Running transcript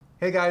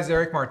Hey guys,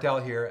 Eric Martel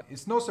here.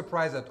 It's no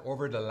surprise that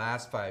over the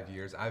last 5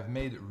 years, I've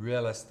made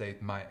real estate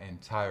my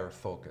entire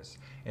focus.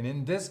 And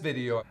in this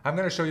video, I'm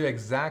going to show you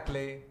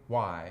exactly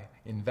why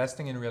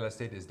investing in real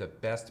estate is the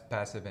best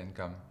passive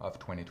income of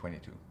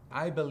 2022.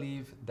 I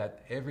believe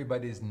that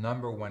everybody's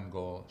number one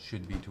goal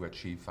should be to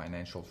achieve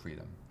financial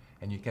freedom.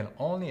 And you can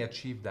only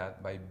achieve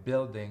that by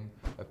building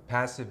a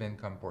passive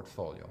income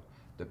portfolio.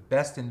 The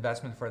best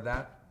investment for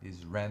that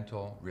is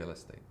rental real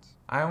estate.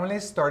 I only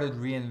started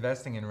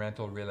reinvesting in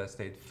rental real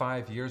estate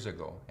 5 years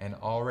ago, and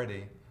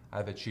already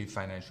I've achieved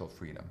financial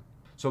freedom.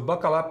 So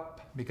buckle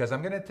up, because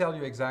I'm going to tell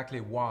you exactly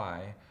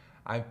why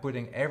I'm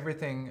putting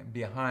everything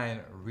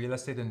behind real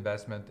estate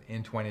investment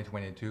in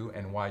 2022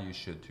 and why you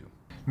should too.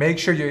 Make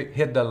sure you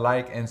hit the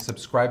like and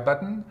subscribe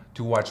button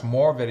to watch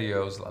more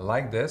videos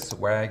like this,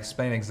 where I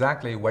explain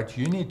exactly what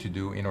you need to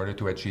do in order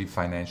to achieve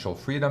financial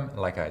freedom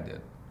like I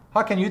did.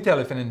 How can you tell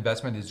if an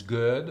investment is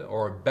good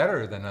or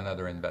better than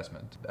another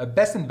investment? A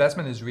best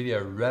investment is really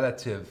a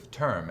relative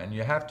term, and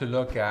you have to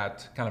look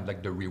at kind of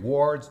like the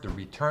rewards, the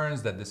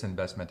returns that this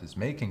investment is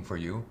making for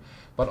you,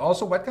 but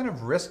also what kind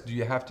of risk do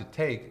you have to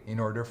take in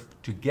order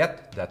to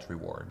get that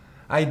reward.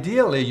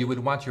 Ideally, you would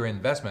want your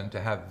investment to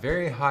have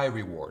very high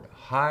reward,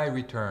 high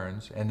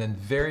returns, and then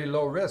very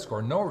low risk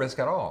or no risk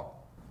at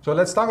all. So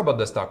let's talk about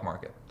the stock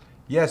market.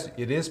 Yes,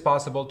 it is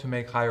possible to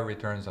make higher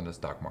returns on the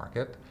stock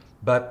market,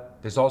 but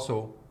there's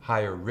also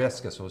higher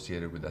risk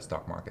associated with the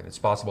stock market. It's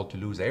possible to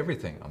lose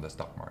everything on the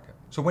stock market.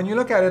 So when you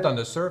look at it on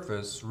the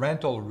surface,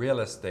 rental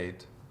real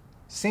estate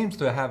seems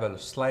to have a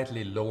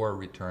slightly lower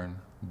return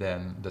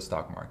than the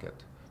stock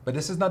market. But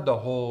this is not the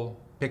whole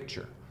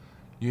picture.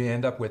 You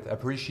end up with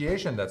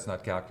appreciation that's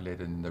not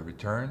calculated in the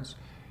returns.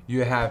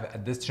 You have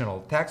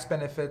additional tax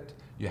benefit,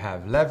 you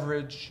have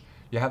leverage,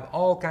 you have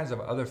all kinds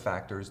of other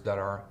factors that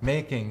are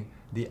making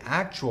the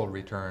actual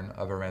return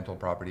of a rental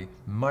property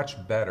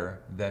much better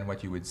than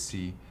what you would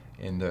see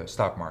in the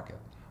stock market.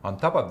 On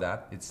top of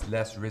that, it's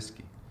less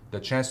risky.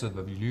 The chances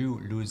of you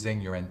losing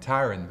your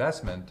entire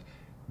investment,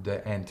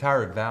 the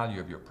entire value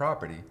of your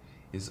property,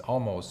 is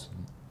almost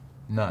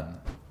none.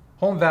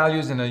 Home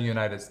values in the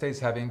United States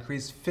have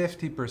increased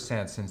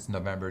 50% since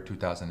November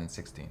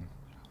 2016,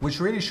 which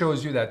really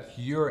shows you that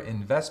your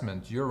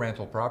investment, your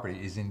rental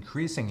property, is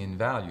increasing in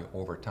value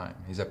over time,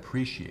 is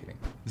appreciating.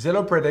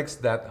 Zillow predicts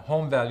that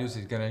home values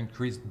is going to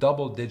increase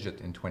double-digit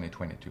in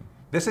 2022.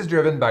 This is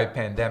driven by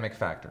pandemic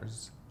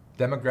factors,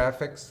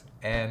 demographics,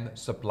 and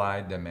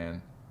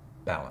supply-demand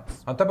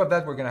balance. On top of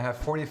that, we're going to have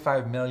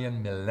 45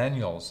 million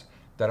millennials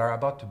that are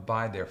about to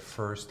buy their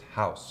first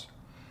house.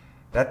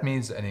 That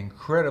means an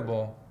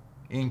incredible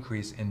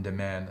increase in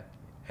demand,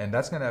 and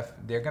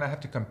they're going to have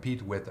to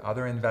compete with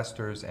other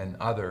investors and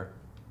other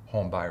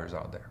home buyers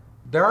out there.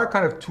 There are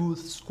kind of two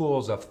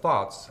schools of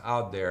thoughts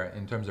out there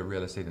in terms of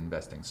real estate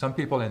investing. Some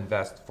people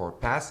invest for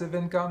passive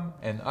income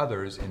and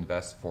others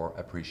invest for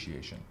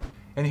appreciation.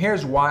 And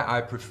here's why I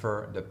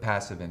prefer the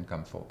passive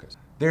income focus.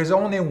 There's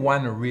only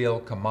one real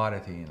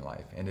commodity in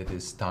life, and it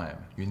is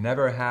time. You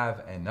never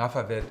have enough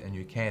of it, and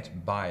you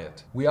can't buy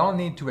it. We all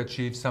need to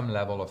achieve some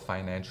level of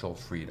financial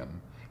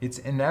freedom. It's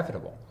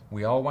inevitable.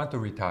 We all want to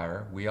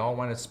retire. We all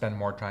want to spend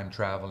more time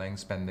traveling,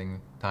 spending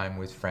time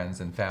with friends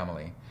and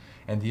family.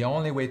 And the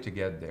only way to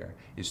get there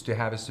is to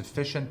have a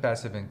sufficient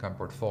passive income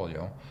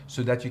portfolio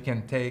so that you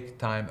can take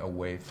time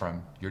away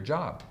from your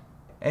job.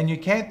 And you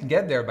can't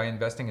get there by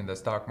investing in the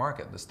stock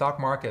market. The stock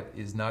market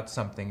is not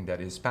something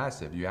that is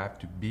passive. You have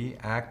to be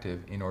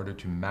active in order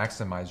to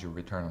maximize your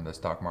return on the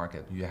stock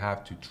market. You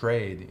have to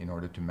trade in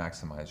order to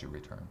maximize your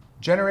return.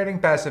 Generating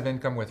passive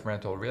income with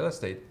rental real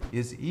estate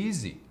is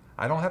easy.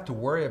 I don't have to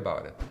worry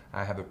about it.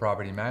 I have a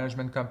property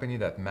management company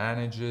that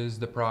manages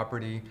the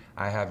property.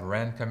 I have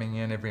rent coming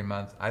in every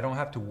month. I don't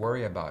have to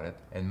worry about it,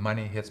 and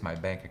money hits my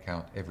bank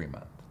account every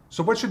month.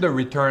 So what should the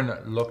return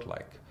look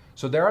like?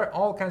 So there are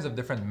all kinds of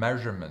different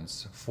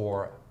measurements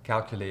for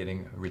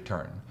calculating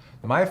return.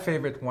 My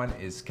favorite one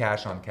is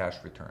cash on cash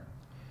return.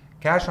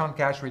 Cash on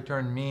cash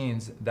return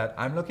means that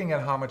I'm looking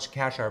at how much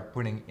cash I'm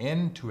putting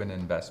into an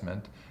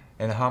investment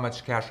and how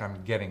much cash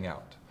I'm getting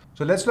out.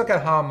 So let's look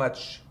at how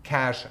much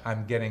cash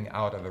I'm getting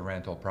out of a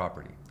rental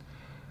property.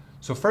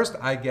 So first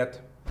I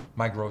get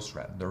my gross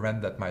rent, the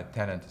rent that my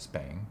tenant is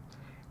paying.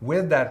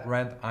 With that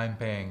rent, I'm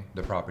paying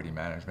the property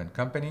management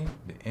company,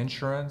 the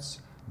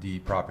insurance, the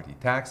property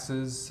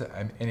taxes,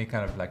 and any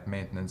kind of like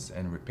maintenance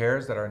and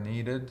repairs that are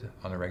needed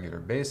on a regular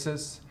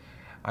basis.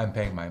 I'm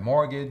paying my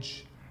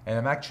mortgage, and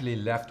I'm actually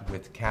left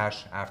with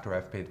cash after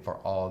I've paid for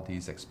all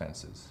these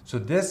expenses. So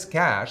this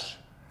cash,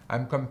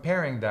 I'm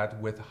comparing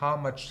that with how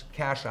much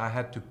cash I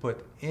had to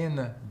put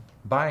in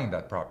buying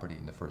that property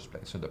in the first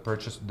place. So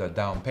the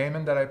down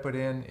payment that I put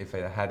in, if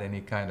I had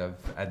any kind of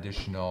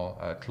additional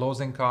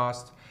closing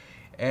cost,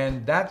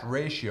 and that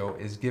ratio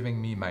is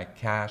giving me my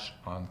cash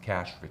on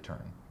cash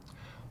return.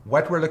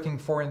 What we're looking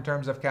for in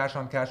terms of cash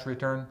on cash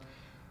return,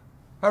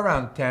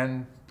 around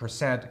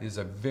 10% is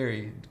a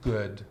very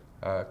good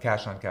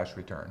cash on cash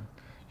return.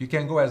 You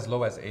can go as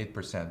low as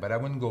 8%, but I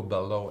wouldn't go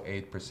below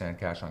 8%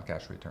 cash on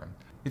cash return.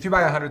 If you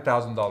buy a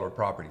 $100,000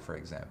 property, for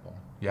example,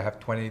 You have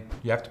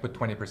to put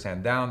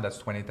 20% down, that's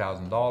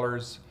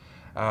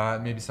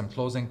 $20,000. Maybe some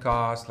closing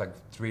costs like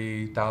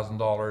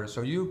 $3,000.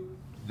 So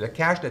the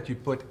cash that you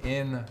put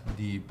in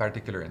the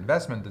particular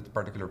investment, the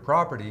particular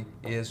property,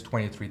 is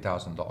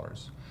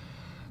 $23,000.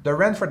 The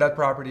rent for that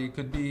property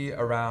could be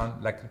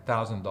around like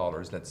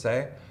 $1,000, let's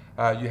say.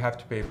 You have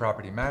to pay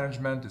property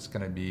management. It's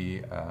going to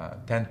be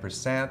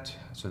 10%,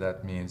 so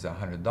that means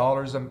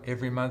 $100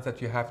 every month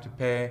that you have to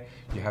pay.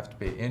 You have to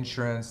pay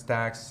insurance,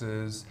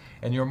 taxes,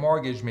 and your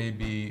mortgage may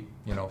be,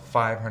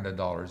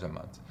 $500 a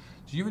month.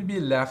 So you would be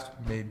left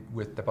maybe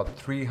with about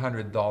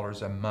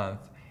 $300 a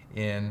month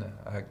in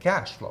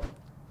cash flow.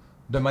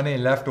 The money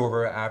left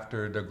over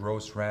after the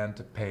gross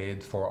rent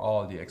paid for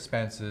all the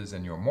expenses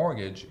and your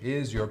mortgage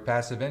is your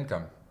passive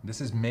income. This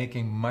is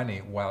making money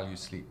while you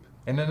sleep.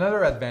 And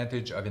another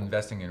advantage of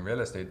investing in real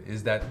estate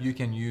is that you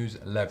can use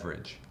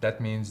leverage. That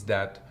means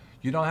that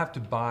you don't have to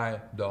buy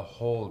the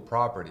whole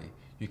property.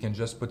 You can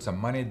just put some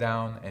money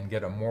down and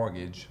get a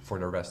mortgage for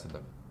the rest of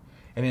them.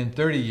 And in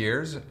 30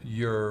 years,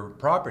 your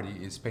property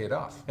is paid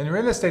off. And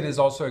real estate is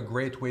also a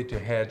great way to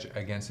hedge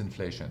against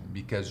inflation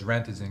because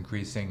rent is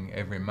increasing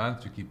every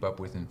month to keep up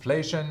with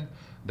inflation.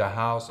 The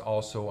house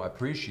also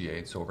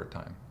appreciates over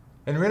time.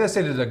 And real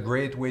estate is a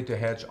great way to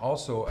hedge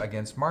also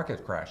against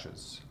market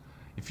crashes.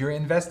 If you're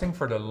investing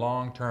for the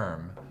long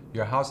term,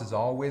 your house is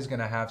always going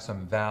to have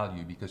some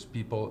value because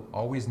people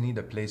always need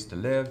a place to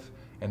live,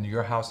 and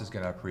your house is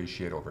going to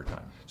appreciate over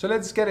time. So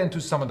let's get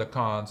into some of the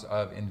cons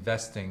of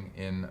investing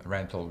in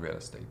rental real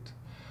estate.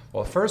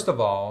 Well, first of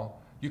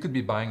all, you could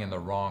be buying in the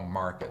wrong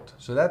market.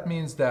 So that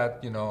means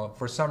that,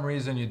 for some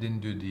reason you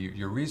didn't do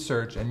your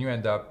research and you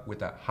end up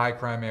with a high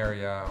crime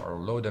area or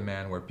low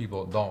demand where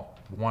people don't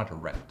want to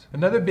rent.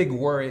 Another big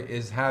worry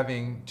is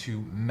having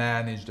to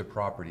manage the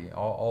property,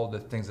 all the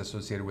things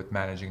associated with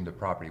managing the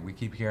property. We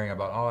keep hearing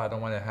about, I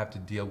don't want to have to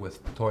deal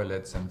with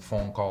toilets and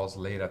phone calls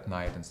late at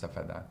night and stuff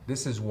like that.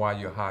 This is why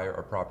you hire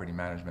a property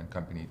management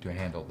company to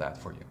handle that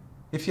for you.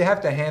 If you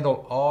have to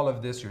handle all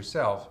of this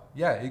yourself,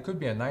 yeah, it could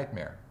be a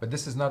nightmare, but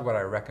this is not what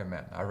I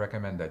recommend. I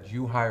recommend that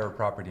you hire a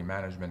property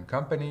management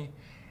company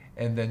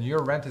and then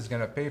your rent is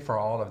going to pay for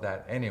all of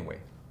that anyway.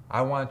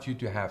 I want you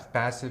to have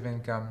passive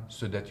income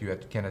so that you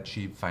can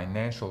achieve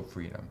financial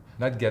freedom,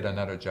 not get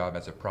another job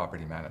as a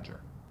property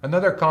manager.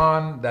 Another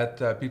con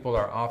that people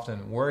are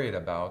often worried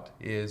about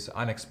is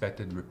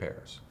unexpected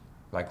repairs,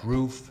 like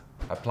roof,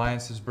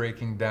 appliances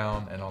breaking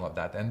down, and all of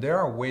that. And there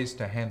are ways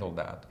to handle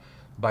that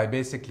by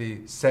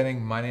basically setting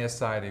money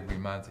aside every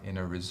month in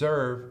a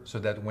reserve so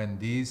that when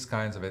these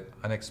kinds of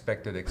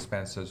unexpected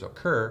expenses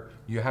occur,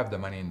 you have the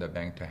money in the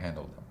bank to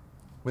handle them.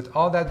 With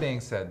all that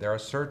being said, there are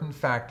certain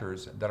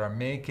factors that are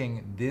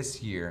making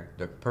this year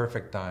the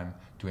perfect time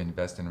to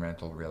invest in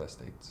rental real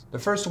estate. The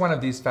first one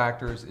of these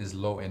factors is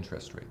low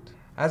interest rate.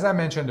 As I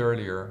mentioned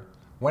earlier,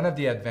 one of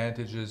the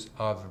advantages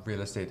of real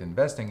estate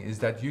investing is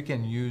that you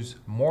can use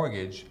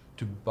mortgage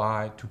to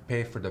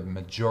pay for the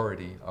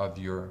majority of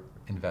your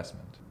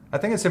investment. I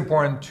think it's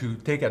important to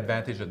take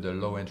advantage of the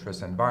low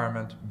interest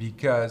environment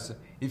because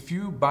if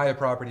you buy a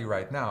property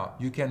right now,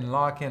 you can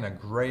lock in a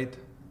great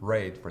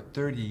rate for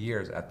 30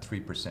 years at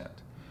 3%.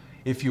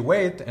 If you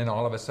wait and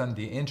all of a sudden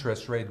the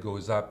interest rate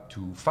goes up to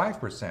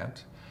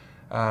 5%,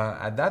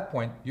 at that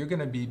point you're going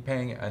to be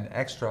paying an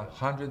extra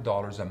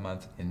 $100 a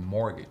month in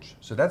mortgage.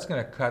 So that's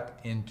going to cut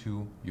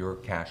into your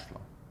cash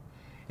flow.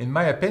 In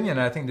my opinion,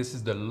 I think this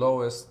is the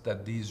lowest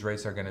that these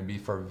rates are going to be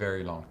for a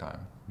very long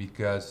time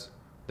because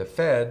the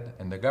Fed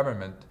and the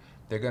government,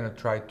 they're going to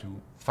try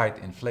to fight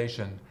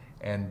inflation,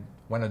 and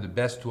one of the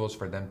best tools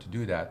for them to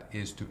do that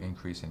is to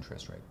increase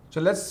interest rate. So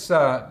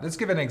let's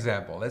give an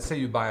example. Let's say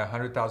you buy a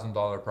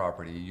 $100,000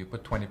 property, you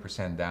put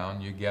 20%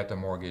 down, you get a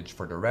mortgage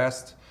for the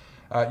rest.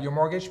 Your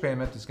mortgage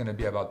payment is going to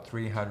be about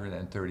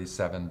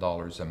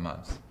 $337 a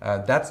month.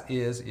 That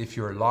is if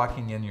you're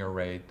locking in your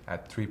rate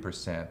at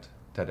 3%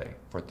 today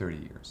for 30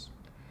 years.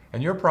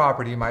 And your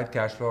property might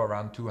cash flow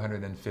around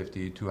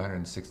 $250,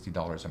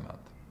 $260 a month.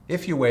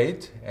 If you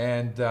wait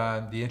and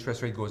the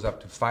interest rate goes up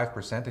to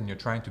 5% and you're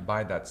trying to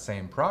buy that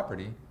same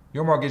property,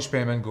 your mortgage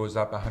payment goes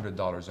up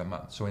 $100 a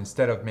month. So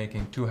instead of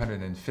making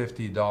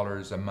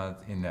 $250 a month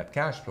in net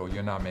cash flow,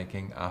 you're now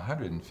making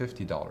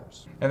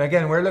 $150. And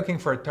again, we're looking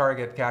for a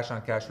target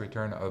cash-on-cash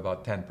return of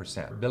about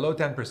 10%. Below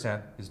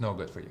 10% is no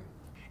good for you.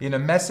 In a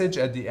message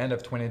at the end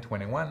of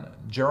 2021,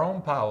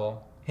 Jerome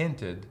Powell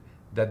hinted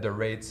that the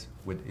rates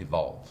would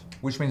evolve,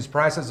 which means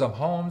prices of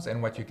homes and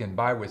what you can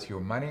buy with your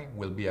money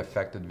will be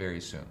affected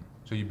very soon.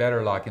 So you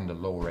better lock in the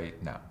low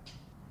rate now.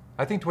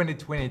 I think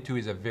 2022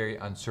 is a very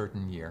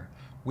uncertain year.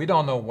 We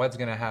don't know what's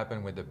going to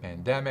happen with the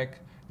pandemic,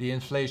 the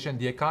inflation.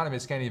 The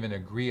economists can't even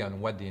agree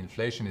on what the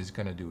inflation is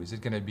going to do. Is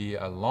it going to be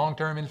a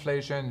long-term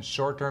inflation,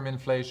 short-term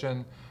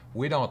inflation?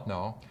 We don't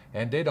know,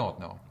 and they don't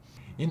know.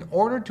 In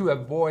order to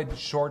avoid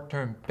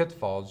short-term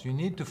pitfalls, you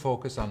need to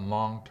focus on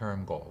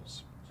long-term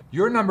goals.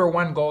 Your number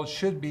one goal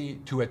should be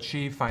to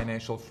achieve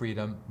financial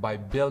freedom by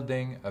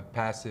building a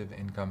passive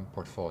income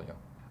portfolio.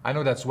 I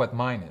know that's what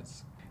mine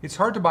is. It's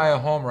hard to buy a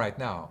home right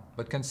now,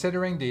 but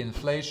considering the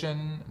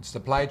inflation,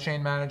 supply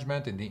chain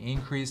management, and the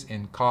increase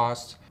in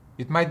costs,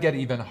 it might get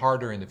even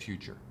harder in the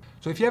future.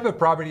 So if you have a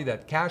property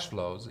that cash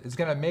flows, it's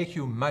going to make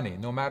you money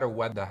no matter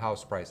what the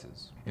house price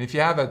is. And if you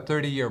have a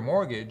 30-year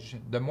mortgage,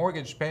 the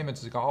mortgage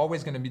payments is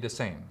always going to be the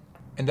same.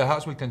 And the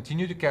house will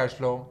continue to cash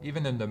flow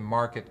even if the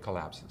market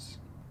collapses.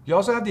 You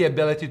also have the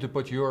ability to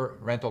put your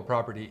rental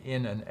property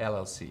in an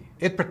LLC.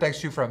 It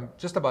protects you from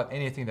just about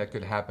anything that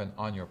could happen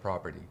on your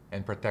property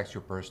and protects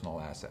your personal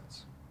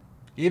assets.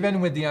 Even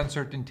with the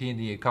uncertainty in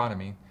the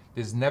economy,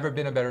 there's never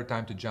been a better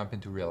time to jump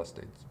into real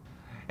estate.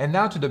 And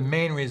now to the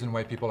main reason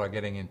why people are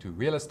getting into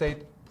real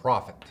estate: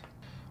 profit.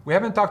 We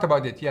haven't talked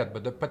about it yet,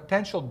 but the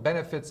potential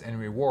benefits and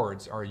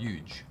rewards are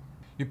huge.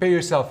 You pay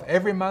yourself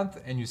every month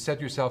and you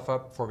set yourself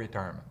up for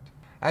retirement.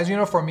 As you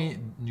know, for me,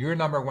 your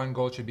number one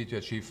goal should be to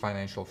achieve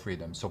financial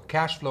freedom. So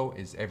cash flow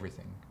is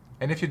everything.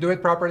 And if you do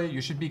it properly,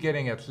 you should be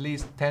getting at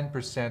least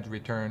 10%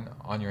 return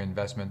on your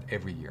investment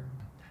every year.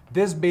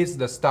 This beats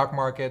the stock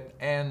market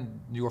and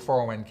your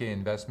 401k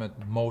investment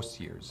most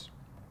years,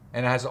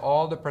 and has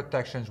all the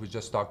protections we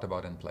just talked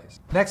about in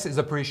place. Next is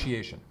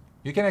appreciation.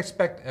 You can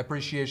expect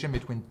appreciation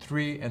between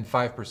 3 and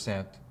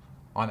 5%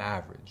 on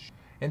average.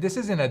 And this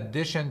is in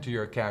addition to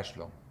your cash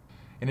flow.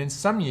 And in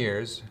some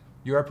years,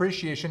 your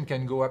appreciation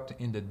can go up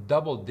in the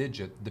double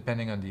digit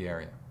depending on the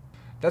area.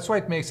 That's why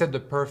it makes it the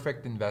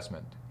perfect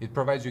investment. It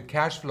provides you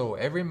cash flow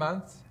every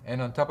month,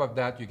 and on top of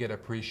that, you get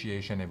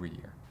appreciation every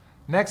year.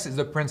 Next is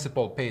the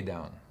principal pay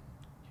down.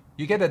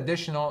 You get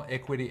additional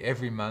equity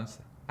every month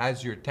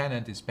as your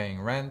tenant is paying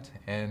rent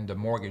and the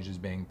mortgage is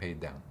being paid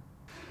down.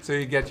 So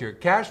you get your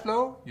cash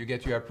flow, you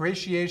get your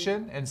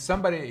appreciation, and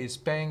somebody is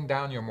paying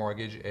down your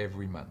mortgage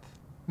every month.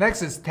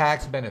 Next is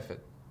tax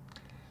benefit.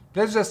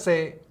 Let's just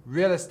say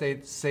real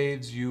estate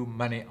saves you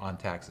money on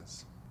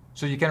taxes.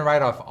 So you can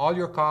write off all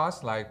your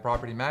costs like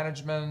property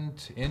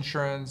management,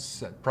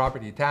 insurance,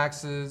 property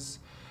taxes,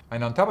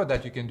 and on top of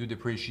that you can do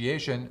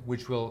depreciation,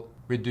 which will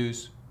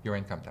reduce your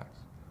income tax.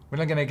 We're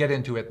not going to get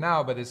into it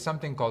now, but it's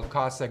something called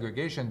cost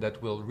segregation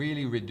that will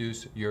really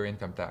reduce your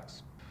income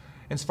tax.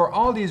 And for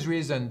all these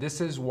reasons,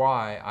 this is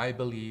why I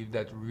believe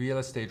that real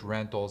estate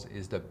rentals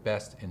is the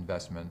best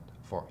investment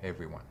for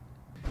everyone.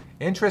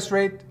 Interest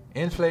rate,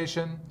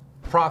 inflation,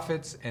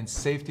 profits, and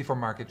safety for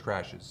market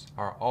crashes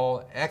are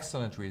all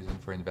excellent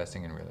reasons for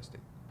investing in real estate.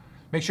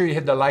 Make sure you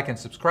hit the like and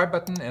subscribe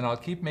button, and I'll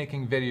keep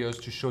making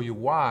videos to show you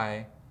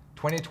why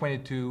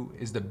 2022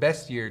 is the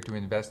best year to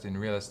invest in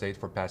real estate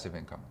for passive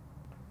income.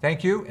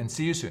 Thank you, and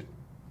see you soon.